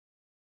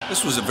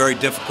This was a very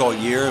difficult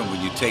year, and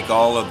when you take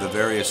all of the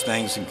various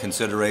things in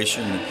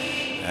consideration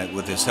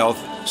with his health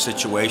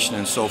situation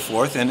and so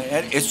forth, and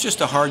it's just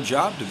a hard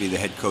job to be the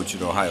head coach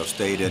at Ohio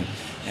State,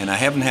 and I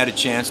haven't had a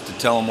chance to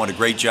tell him what a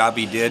great job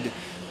he did.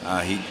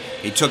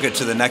 He took it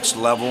to the next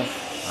level.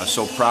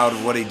 So proud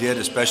of what he did,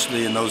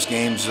 especially in those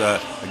games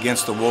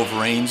against the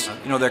Wolverines.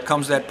 You know, there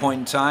comes that point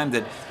in time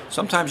that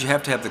sometimes you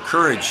have to have the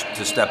courage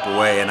to step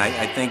away, and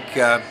I think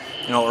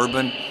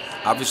Urban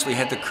obviously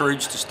had the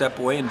courage to step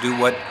away and do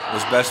what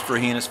was best for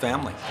he and his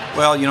family.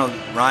 Well,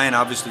 Ryan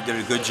obviously did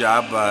a good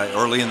job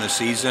early in the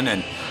season,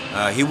 and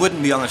he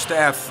wouldn't be on the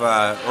staff.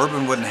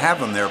 Urban wouldn't have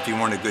him there if he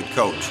weren't a good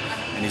coach.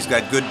 And he's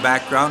got good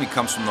background. He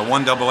comes from the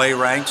 1AA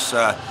ranks,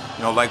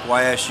 like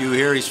YSU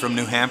here. He's from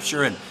New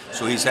Hampshire, and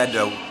so he's had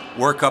to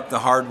work up the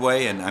hard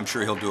way, and I'm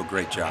sure he'll do a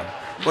great job.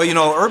 Well,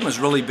 Urban's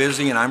really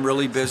busy, and I'm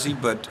really busy,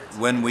 but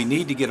when we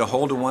need to get a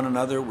hold of one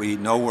another, we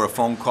know we're a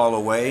phone call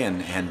away, and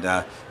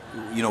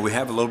we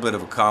have a little bit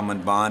of a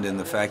common bond in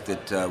the fact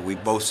that we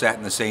both sat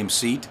in the same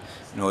seat.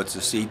 It's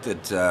a seat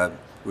that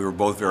we were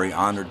both very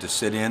honored to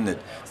sit in, that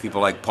people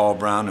like Paul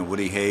Brown and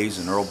Woody Hayes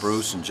and Earl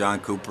Bruce and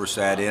John Cooper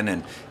sat in,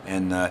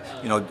 and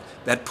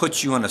that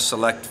puts you in a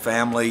select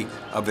family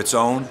of its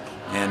own,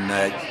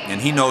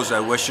 and he knows I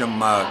wish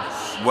him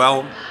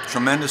well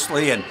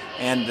tremendously, and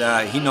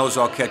he knows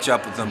I'll catch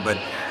up with him, but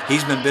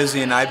he's been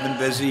busy and I've been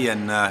busy,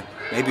 and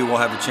maybe we'll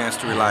have a chance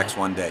to relax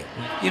one day.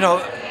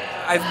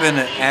 I've been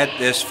at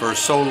this for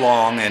so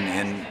long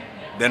and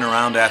been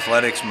around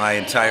athletics my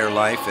entire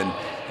life,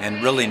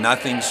 and really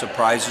nothing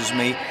surprises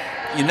me.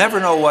 You never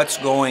know what's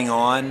going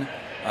on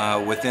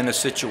within a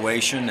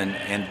situation,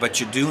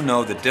 but you do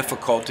know the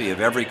difficulty of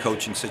every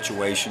coaching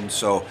situation.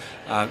 So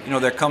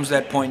there comes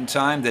that point in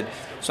time that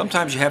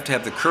sometimes you have to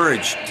have the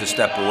courage to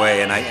step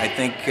away, and I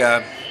think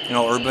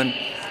Urban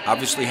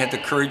obviously had the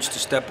courage to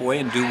step away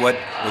and do what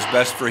was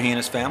best for he and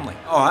his family.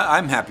 Oh,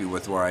 I'm happy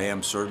with where I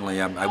am,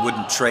 certainly. I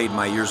wouldn't trade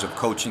my years of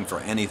coaching for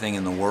anything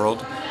in the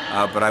world,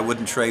 but I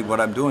wouldn't trade what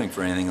I'm doing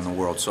for anything in the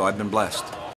world, so I've been blessed.